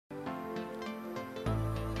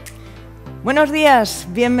Buenos días,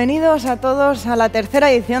 bienvenidos a todos a la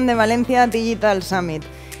tercera edición de Valencia Digital Summit.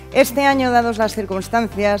 Este año, dadas las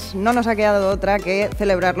circunstancias, no nos ha quedado otra que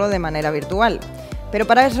celebrarlo de manera virtual. Pero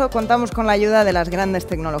para eso contamos con la ayuda de las grandes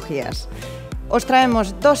tecnologías. Os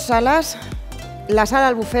traemos dos salas, la sala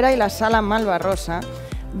Albufera y la sala Malvarrosa,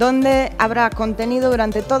 donde habrá contenido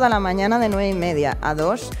durante toda la mañana de 9:30 a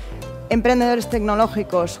 2. Emprendedores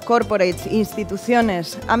tecnológicos, corporates,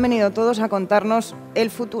 instituciones, han venido todos a contarnos el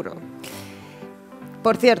futuro.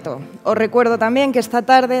 Por cierto, os recuerdo también que esta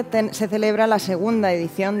tarde se celebra la segunda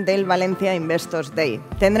edición del Valencia Investors Day.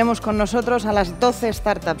 Tendremos con nosotros a las 12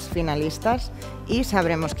 startups finalistas y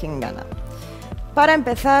sabremos quién gana. Para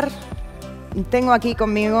empezar, tengo aquí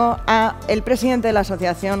conmigo a el presidente de la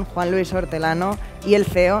asociación, Juan Hortelano, y el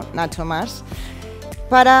CEO, Nacho,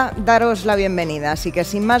 para daros la bienvenida. Así que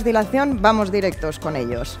sin más dilación, vamos directos con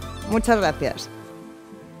ellos. Muchas gracias.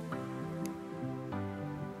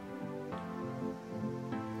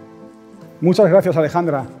 Muchas gracias,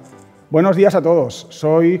 Alejandra. Buenos días a todos.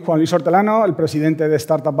 Soy Juan Hortelano, el presidente de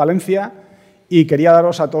Startup Valencia, y quería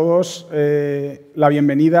daros a todos la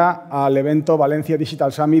bienvenida al evento Valencia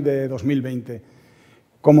Digital Summit de 2020.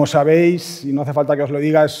 Como sabéis, y no hace falta que os lo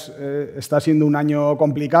diga, está siendo un año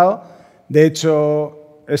complicado. De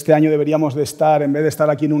hecho, este año deberíamos de estar, en vez de estar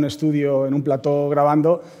aquí en un estudio, en un plató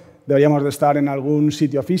grabando, deberíamos de estar en algún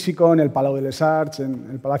sitio físico, en el Palau de les Arts, en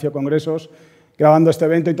el Palacio de Congresos, grabando este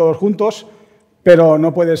evento y todos juntos, pero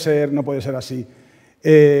no puede ser así.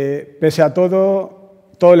 Pese a todo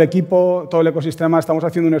el equipo, todo el ecosistema, estamos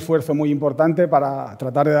haciendo un esfuerzo muy importante para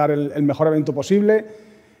tratar de dar el mejor evento posible.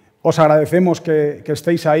 Os agradecemos que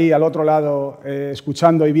estéis ahí al otro lado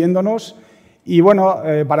escuchando y viéndonos. Y bueno,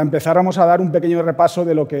 para empezar vamos a dar un pequeño repaso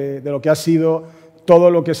de lo que ha sido todo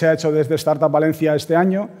lo que se ha hecho desde Startup Valencia este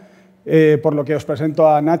año. Por lo que os presento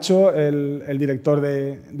a Nacho, el director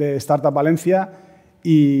de Startup Valencia,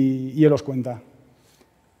 y él os cuenta.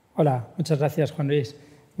 Hola, muchas gracias, Juan Luis.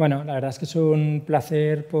 Bueno, la verdad es que es un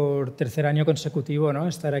placer por tercer año consecutivo, ¿no?,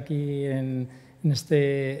 estar aquí en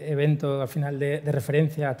este evento al final de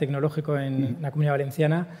referencia tecnológico en la Comunidad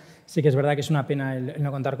Valenciana. Sí que es verdad que es una pena el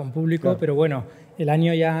no contar con público, claro. Pero bueno, el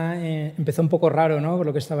año ya empezó un poco raro, ¿no?, por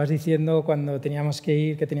lo que estabas diciendo, cuando teníamos que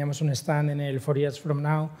ir, que teníamos un stand en el 4 Years From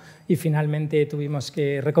Now y finalmente tuvimos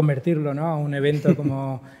que reconvertirlo, ¿no?, a un evento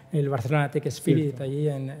como el Barcelona Tech Spirit, sí, allí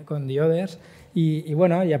con The Others. Y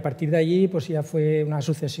bueno, y a partir de allí pues ya fue una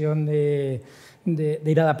sucesión de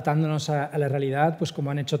ir adaptándonos a la realidad, pues como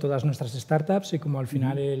han hecho todas nuestras startups y como al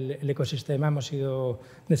final el ecosistema hemos ido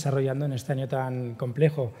desarrollando en este año tan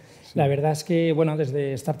complejo. Sí. La verdad es que, bueno,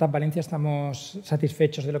 desde Startup Valencia estamos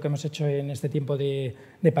satisfechos de lo que hemos hecho en este tiempo de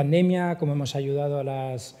pandemia, cómo hemos ayudado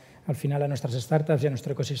al final a nuestras startups y a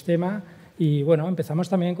nuestro ecosistema. Y bueno, empezamos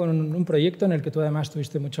también con un proyecto en el que tú además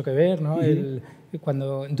tuviste mucho que ver, ¿no?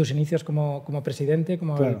 Cuando en tus inicios como presidente,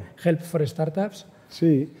 como claro, el Help for Startups.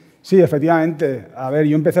 Sí, efectivamente. A ver,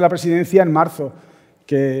 yo empecé la presidencia en marzo,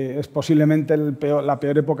 que es posiblemente la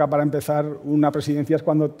peor época para empezar una presidencia, es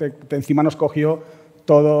cuando encima nos cogió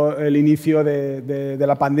todo el inicio de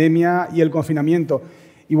la pandemia y el confinamiento.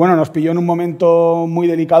 Y bueno, nos pilló en un momento muy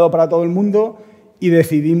delicado para todo el mundo y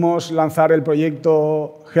decidimos lanzar el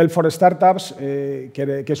proyecto Help for Startups,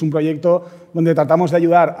 que es un proyecto donde tratamos de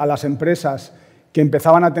ayudar a las empresas que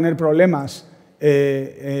empezaban a tener problemas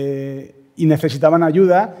y necesitaban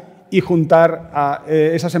ayuda, y juntar a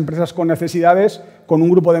esas empresas con necesidades con un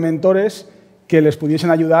grupo de mentores que les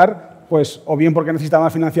pudiesen ayudar, pues, o bien porque necesitaban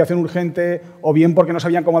financiación urgente o bien porque no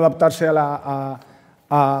sabían cómo adaptarse a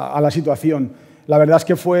la situación. La verdad es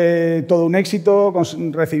que fue todo un éxito,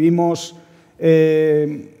 recibimos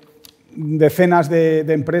decenas de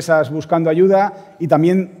empresas buscando ayuda y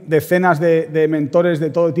también decenas de mentores de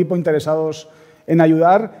todo tipo interesados en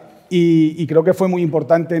ayudar. Y creo que fue muy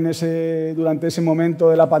importante durante ese momento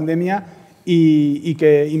de la pandemia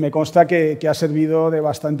y me consta que ha servido de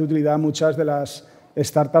bastante utilidad a muchas de las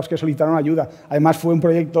startups que solicitaron ayuda. Además, fue un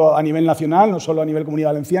proyecto a nivel nacional, no solo a nivel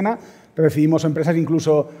Comunidad Valenciana. Recibimos empresas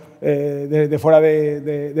incluso de fuera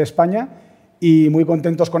de España y muy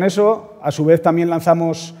contentos con eso. A su vez, también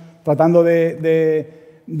lanzamos, tratando de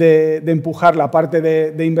empujar la parte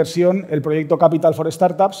de inversión, el proyecto Capital for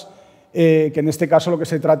Startups, que en este caso lo que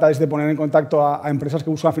se trata es de poner en contacto a empresas que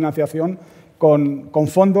buscan financiación con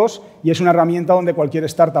fondos, y es una herramienta donde cualquier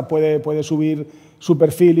startup puede subir su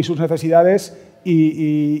perfil y sus necesidades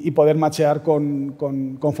y poder matchear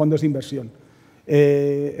con fondos de inversión.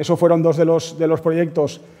 Esos fueron dos de los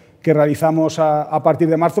proyectos que realizamos a partir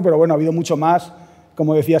de marzo, pero bueno, ha habido mucho más.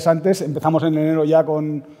 Como decías antes, empezamos en enero ya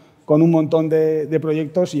con un montón de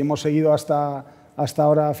proyectos y hemos seguido hasta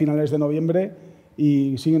ahora, a finales de noviembre,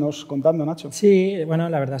 y síguenos contando, Nacho. Sí, bueno,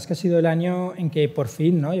 la verdad es que ha sido el año en que por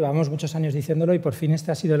fin, ¿no? Llevamos muchos años diciéndolo y por fin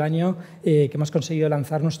este ha sido el año que hemos conseguido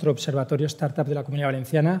lanzar nuestro observatorio startup de la Comunidad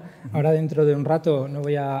Valenciana. Ahora, dentro de un rato, no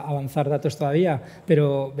voy a avanzar datos todavía,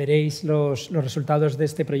 pero veréis los resultados de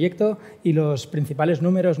este proyecto y los principales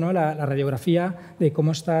números, ¿no? La radiografía de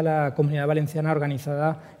cómo está la Comunidad Valenciana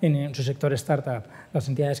organizada en su sector startup, las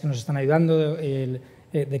entidades que nos están ayudando,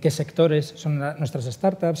 de qué sectores son nuestras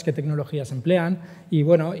startups, qué tecnologías emplean. Y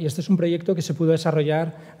bueno, y este es un proyecto que se pudo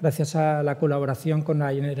desarrollar gracias a la colaboración con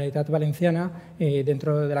la Generalitat Valenciana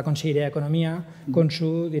dentro de la Consellería de Economía con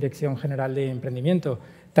su Dirección General de Emprendimiento.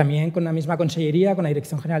 También con la misma consellería, con la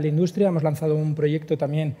Dirección General de Industria, hemos lanzado un proyecto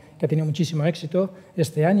también que ha tenido muchísimo éxito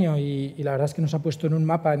este año y la verdad es que nos ha puesto en un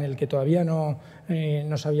mapa en el que todavía no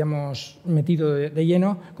nos habíamos metido de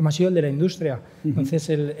lleno, como ha sido el de la industria. Entonces,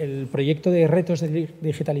 el proyecto de retos de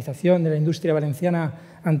digitalización de la industria valenciana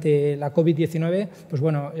ante la COVID-19, pues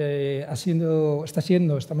bueno,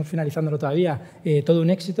 estamos finalizándolo todavía, todo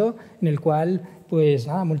un éxito en el cual pues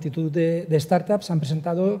nada, multitud de startups han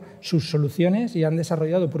presentado sus soluciones y han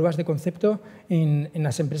desarrollado pruebas de concepto en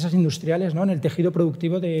las empresas industriales, ¿no? En el tejido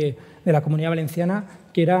productivo de la Comunidad Valenciana,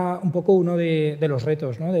 que era un poco uno de los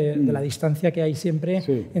retos, ¿no? de la distancia que hay siempre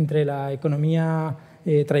entre la economía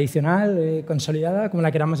tradicional, consolidada, como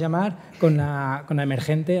la queramos llamar, con la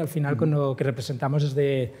emergente, al final con lo que representamos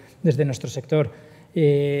desde nuestro sector.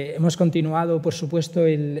 Hemos continuado, por supuesto,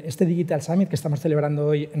 este Digital Summit que estamos celebrando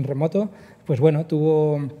hoy en remoto, pues bueno,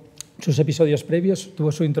 tuvo sus episodios previos, tuvo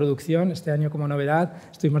su introducción. Este año, como novedad,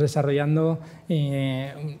 estuvimos desarrollando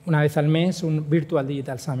una vez al mes un Virtual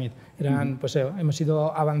Digital Summit. Pues, hemos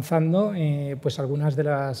ido avanzando, pues algunas de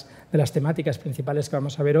las temáticas principales que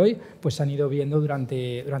vamos a ver hoy pues se han ido viendo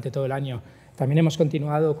durante todo el año. También hemos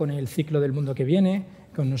continuado con el ciclo del mundo que viene,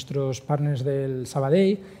 con nuestros partners del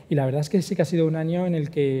Sabadell, y la verdad es que sí que ha sido un año en el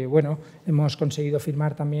que bueno, hemos conseguido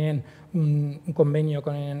firmar también un convenio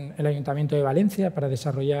con el Ayuntamiento de Valencia para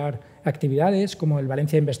desarrollar actividades como el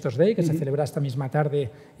Valencia Investors Day, que se celebra esta misma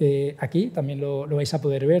tarde aquí. También lo vais a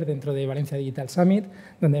poder ver dentro de Valencia Digital Summit,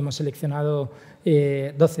 donde hemos seleccionado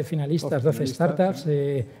 12 finalistas, 12 startups.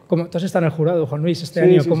 Tú has estado en el jurado, Juan Luis, este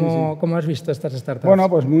año. ¿Cómo has visto estas startups? Bueno,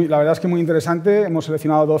 pues la verdad es que muy interesante. Hemos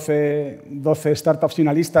seleccionado 12 startups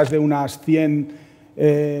finalistas de unas 100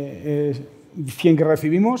 que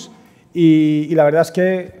recibimos y la verdad es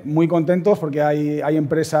que muy contentos porque hay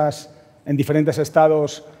empresas en diferentes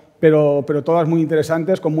estados, pero todas muy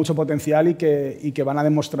interesantes, con mucho potencial y que van a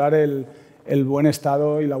demostrar el buen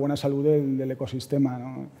estado y la buena salud del ecosistema,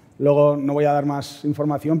 ¿no? Luego no voy a dar más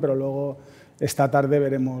información, pero luego esta tarde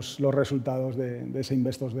veremos los resultados de ese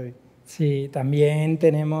Investors Day. Sí, también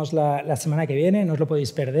tenemos la semana que viene, no os lo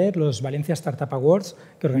podéis perder, los Valencia Startup Awards,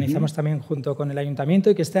 que organizamos también junto con el Ayuntamiento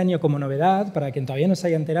y que este año, como novedad, para quien todavía no se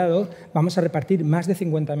haya enterado, vamos a repartir más de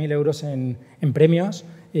 50.000 euros en premios,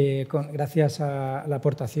 gracias a la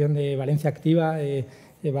aportación de Valencia Activa,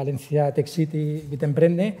 de Valencia Tech City,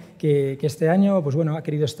 Vitemprende, que este año pues bueno, ha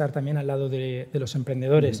querido estar también al lado de los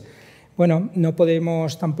emprendedores. Bueno, no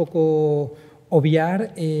podemos tampoco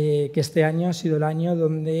obviar que este año ha sido el año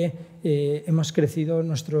donde hemos crecido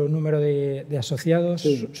nuestro número de asociados,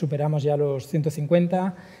 superamos ya los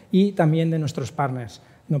 150, y también de nuestros partners.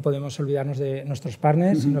 No podemos olvidarnos de nuestros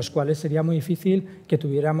partners, en los cuales sería muy difícil que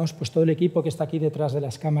tuviéramos pues, todo el equipo que está aquí detrás de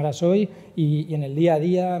las cámaras hoy y en el día a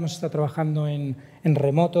día hemos estado trabajando en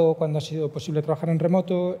remoto cuando ha sido posible trabajar en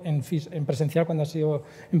remoto, en presencial cuando ha sido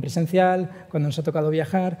en presencial, cuando nos ha tocado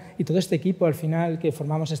viajar, y todo este equipo al final que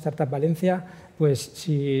formamos Startup Valencia, pues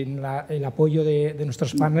sin el apoyo de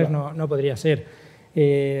nuestros partners no podría ser.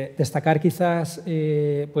 Destacar quizás,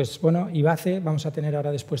 pues bueno, Ibace, vamos a tener ahora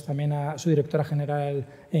después también a su directora general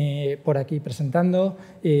por aquí presentando,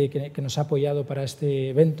 que nos ha apoyado para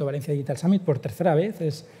este evento Valencia Digital Summit por tercera vez.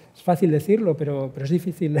 Es fácil decirlo, pero es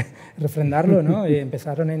difícil refrendarlo, ¿no?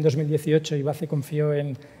 Empezaron en 2018, Ibace confió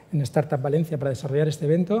en Startup Valencia para desarrollar este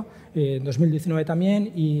evento, en 2019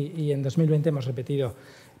 también y en 2020 hemos repetido.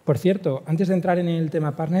 Por cierto, antes de entrar en el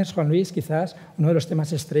tema partners, Juan Luis, quizás uno de los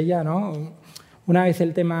temas estrella, ¿no? Una vez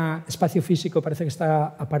el tema espacio físico parece que está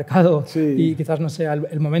aparcado y quizás no sea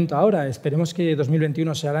el momento ahora. Esperemos que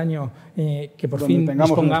 2021 sea el año que por fin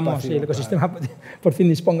dispongamos y el ecosistema por fin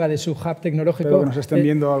disponga de su hub tecnológico. Espero que nos estén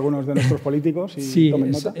viendo algunos de nuestros políticos y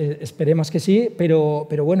tomen nota. Esperemos que sí, pero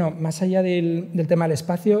bueno, más allá del tema del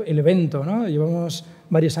espacio, el evento, ¿no? Llevamos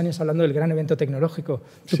varios años hablando del gran evento tecnológico.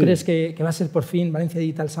 ¿Tú crees que va a ser por fin Valencia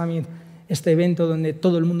Digital Summit este evento donde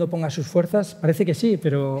todo el mundo ponga sus fuerzas? Parece que sí,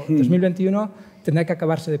 pero 2021 tendrá que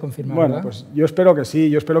acabarse de confirmar. Bueno, ¿verdad? pues yo espero que sí.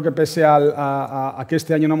 Yo espero que pese a que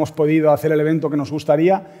este año no hemos podido hacer el evento que nos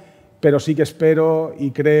gustaría, pero sí que espero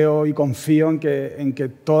y creo y confío en que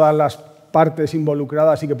todas las partes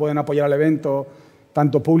involucradas y que pueden apoyar al evento,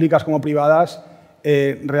 tanto públicas como privadas,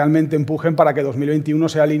 realmente empujen para que 2021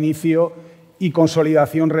 sea el inicio y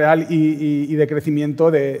consolidación real y de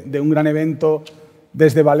crecimiento de un gran evento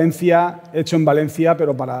desde Valencia, hecho en Valencia,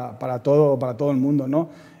 pero para todo el mundo, ¿no?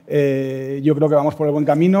 Yo creo que vamos por el buen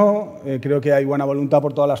camino, creo que hay buena voluntad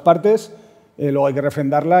por todas las partes, luego hay que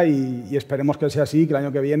refrendarla y esperemos que sea así, que el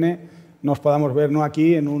año que viene nos podamos ver, ¿no?,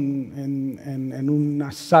 aquí en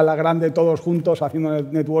una sala grande todos juntos haciendo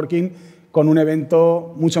networking con un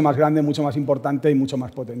evento mucho más grande, mucho más importante y mucho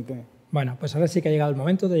más potente. Bueno, pues ahora sí que ha llegado el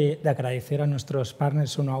momento de agradecer a nuestros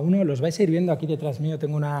partners uno a uno. Los vais a ir viendo aquí detrás mío.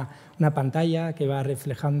 Tengo una pantalla que va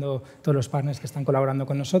reflejando todos los partners que están colaborando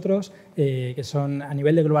con nosotros, que son a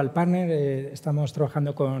nivel de Global Partner. Estamos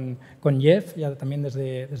trabajando con Jeff, ya también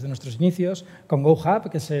desde nuestros inicios, con GoHub,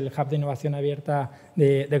 que es el hub de innovación abierta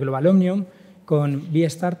de Global Omnium, con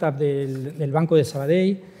B-Startup del Banco de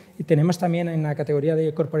Sabadell. Y tenemos también en la categoría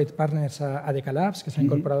de Corporate Partners a Decalabs, que se ha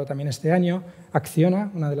incorporado también este año,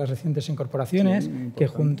 Acciona, una de las recientes incorporaciones, que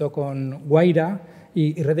junto con Guaira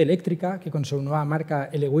y Red Eléctrica, que con su nueva marca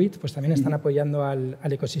Elewit, pues también están apoyando al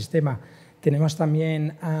ecosistema. Tenemos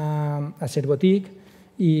también a Servotic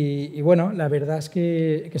y bueno, la verdad es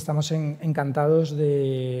que estamos encantados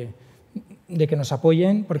de que nos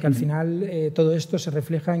apoyen, porque al final todo esto se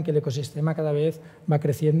refleja en que el ecosistema cada vez va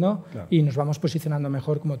creciendo y nos vamos posicionando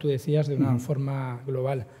mejor, como tú decías, de una forma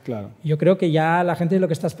global. Claro. Yo creo que ya la gente lo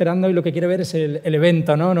que está esperando y lo que quiere ver es el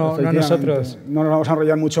evento, ¿no? No nosotros. No nos vamos a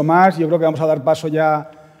enrollar mucho más. Yo creo que vamos a dar paso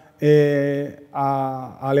ya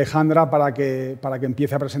a Alejandra para que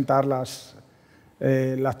empiece a presentar las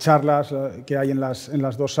charlas que hay en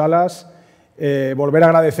las dos salas. Volver a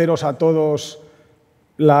agradeceros a todos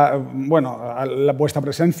vuestra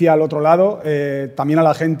presencia al otro lado, también a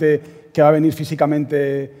la gente que va a venir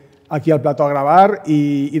físicamente aquí al plató a grabar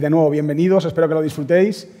y de nuevo, bienvenidos, espero que lo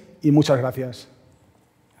disfrutéis y muchas gracias.